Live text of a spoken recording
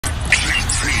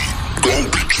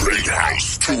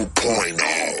TRADEHOUSE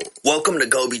 2.0. Welcome to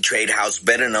G.O.B.E TRADEHOUSE,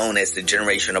 better known as the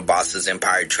Generation of Bosses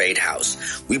Empire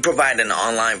TRADEHOUSE. We provide an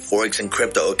online Forex and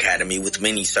crypto academy with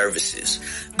many services.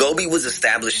 G.O.B.E was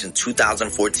established in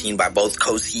 2014 by both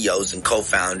co-CEOs and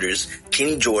co-founders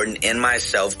Kenny Jordan and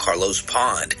myself, Carlos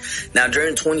Pond. Now,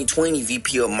 during 2020,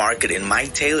 VP of Marketing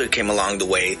Mike Taylor came along the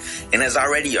way and has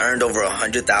already earned over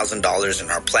 $100,000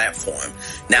 in our platform.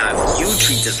 Now, if you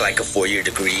treat this like a 4-year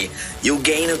degree, you'll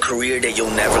gain a career that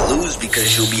you'll never lose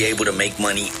because you'll be able to make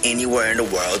money anywhere in the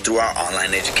world through our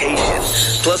online education.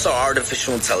 Plus, our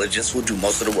artificial intelligence will do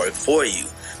most of the work for you.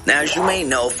 Now, as you may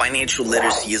know, financial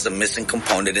literacy is a missing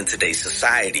component in today's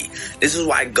society. This is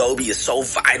why G.O.B.E is so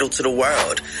vital to the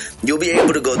world. You'll be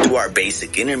able to go through our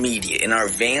basic, intermediate, and our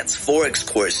advanced Forex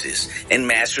courses and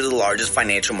master the largest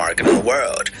financial market in the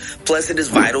world. Plus, it is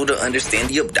vital to understand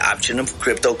the adoption of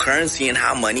cryptocurrency and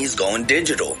how money is going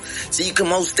digital. So you can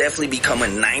most definitely become a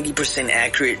 90%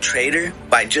 accurate trader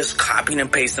by just copying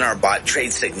and pasting our bot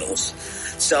trade signals.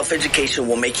 Self-education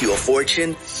will make you a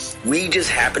fortune. We just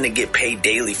happen to get paid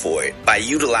daily for it by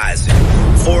utilizing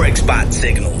Forex bot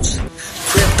signals,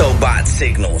 crypto bot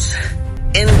signals,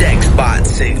 index bot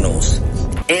signals,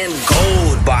 and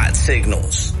gold bot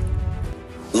signals.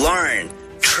 Learn,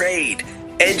 trade,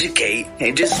 educate,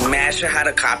 and just master how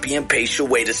to copy and paste your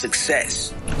way to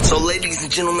success. So ladies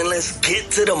and gentlemen, let's get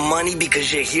to the money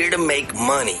because you're here to make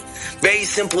money. Very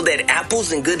simple that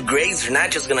apples and good grades are not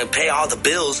just going to pay all the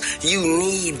bills. You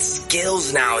need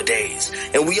skills nowadays.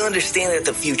 And we understand that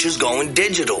the future's going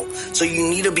digital. So you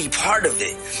need to be part of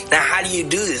it. Now, how do you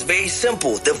do this? Very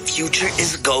simple. The future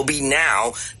is G.O.B.E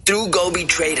now through G.O.B.E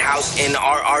TRADEHOUSE and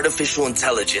our artificial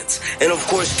intelligence. And of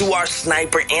course, through our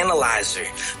sniper analyzer.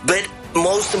 But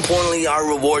most importantly, our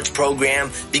rewards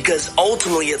program, because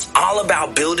ultimately it's all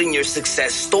about building your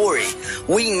success story.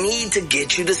 We need to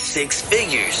get you to 6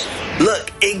 figures.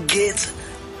 Look, it gets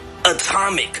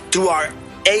atomic through our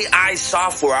AI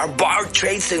software, our bar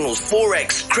trade signals,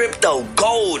 Forex, crypto,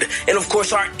 gold, and of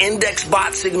course our index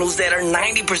bot signals that are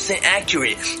 90%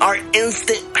 accurate, our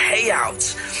instant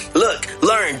payouts. Look,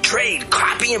 learn, trade,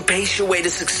 copy and paste your way to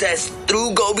success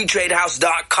through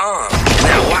GoBeTradehouse.com.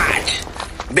 Now watch.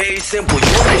 Very simple.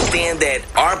 You understand that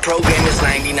our program is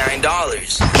 $99,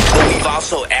 but we've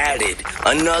also added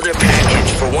another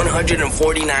package for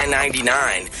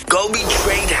 $149.99. G.O.B.E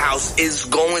TRADEHOUSE is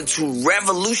going to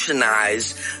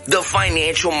revolutionize the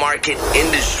financial market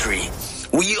industry.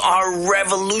 We are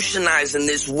revolutionizing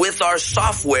this with our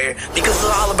software because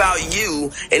it's all about you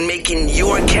and making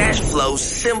your cash flow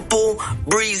simple,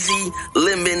 breezy,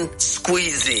 lemon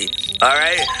squeezy. All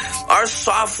right? Our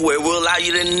software will allow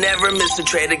you to never miss a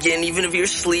trade again, even if you're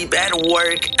asleep, at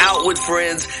work, out with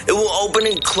friends. It will open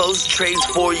and close trades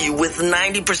for you with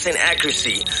 90%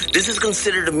 accuracy. This is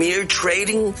considered a mere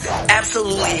trading,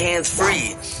 absolutely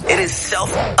hands-free. It is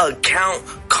self-account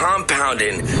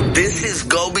compounding. This is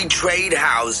G.O.B.E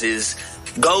TRADEHOUSE's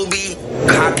G.O.B.E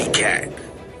Copycat.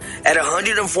 At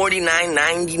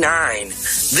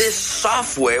 $149.99, this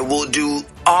software will do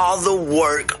all the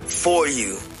work for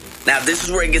you. Now, this is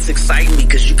where it gets exciting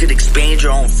because you could expand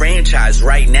your own franchise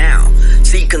right now.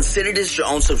 See, consider this your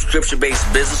own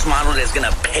subscription-based business model that's going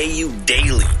to pay you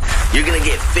daily. You're going to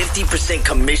get 50%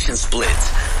 commission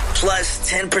splits plus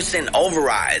 10%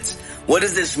 overrides. What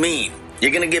does this mean?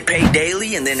 You're going to get paid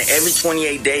daily and then every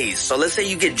 28 days. So let's say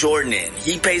you get Jordan in.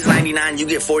 He pays $99, you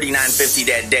get $49.50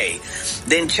 that day.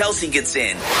 Then Chelsea gets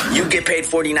in. You get paid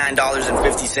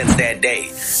 $49.50 that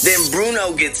day. Then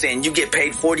Bruno gets in. You get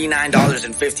paid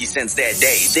 $49.50 that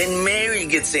day. Then Mary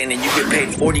gets in and you get paid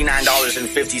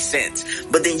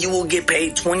 $49.50. But then you will get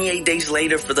paid 28 days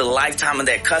later for the lifetime of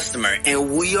that customer.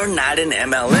 And we are not an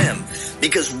MLM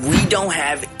because we don't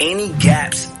have any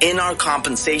gaps in our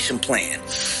compensation plan.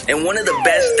 And one of the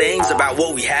best things about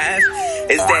what we have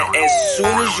is that as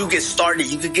soon as you get started,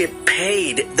 you could get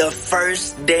paid the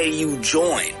first day you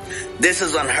join. This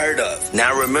is unheard of.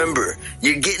 Now remember,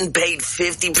 you're getting paid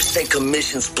 50%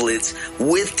 commission splits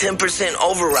with 10%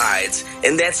 overrides,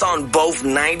 and that's on both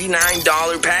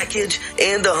 $99 package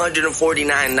and the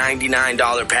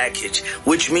 $149.99 package,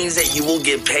 which means that you will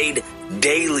get paid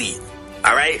daily.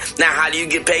 All right. Now, how do you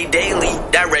get paid daily?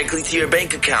 Directly to your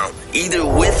bank account, either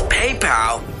with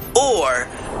PayPal or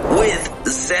with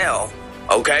Zelle.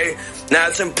 Okay. Now,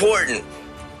 it's important.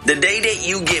 The day that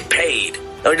you get paid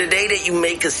or the day that you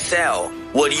make a sale,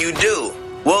 what do?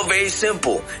 Well, very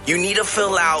simple. You need to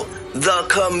fill out the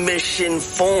commission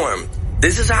form.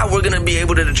 This is how we're going to be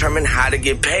able to determine how to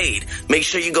get paid. Make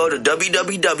sure you go to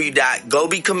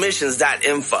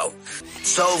www.gobecommissions.info.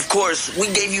 So, of course,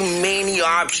 we gave you many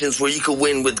options where you could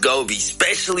win with G.O.B.E,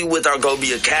 especially with our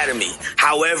G.O.B.E Academy.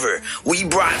 However, we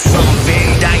brought some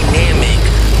very dynamic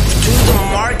to the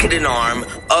marketing arm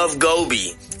of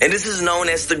G.O.B.E. And this is known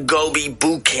as the G.O.B.E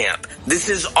Bootcamp. This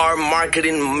is our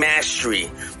marketing mastery,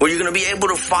 where you're going to be able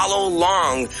to follow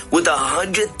along with a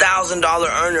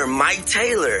 $100,000 earner, Mike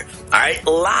Taylor, all right,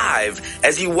 live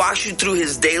as he walks you through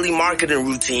his daily marketing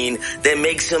routine that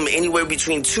makes him anywhere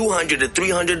between $200 to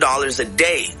 $300 a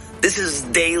day. This is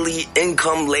daily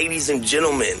income, ladies and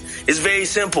gentlemen. It's very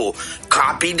simple.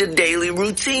 Copy the daily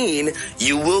routine.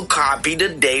 You will copy the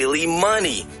daily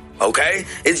money. Okay?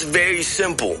 It's very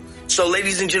simple. So,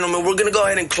 ladies and gentlemen, we're going to go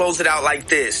ahead and close it out like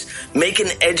this. Make an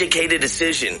educated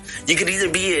decision. You could either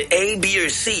be an A, B, or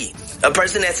C. A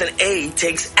person that's an A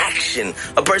takes action.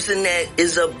 A person that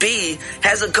is a B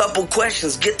has a couple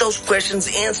questions. Get those questions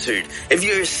answered. If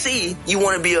you're a C, you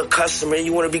want to be a customer,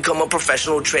 you want to become a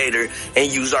professional trader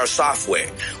and use our software.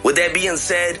 With that being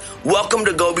said, welcome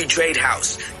to G.O.B.E Trade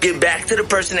House. Get back to the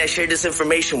person that shared this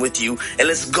information with you, and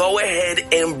let's go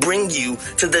ahead and bring you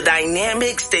to the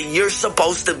dynamics that you're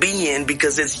supposed to be in,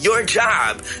 because it's your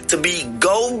job to be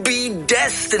G.O.B.E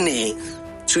destiny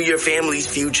to your family's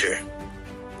future.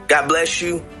 God bless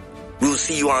you. We will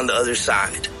see you on the other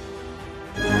side.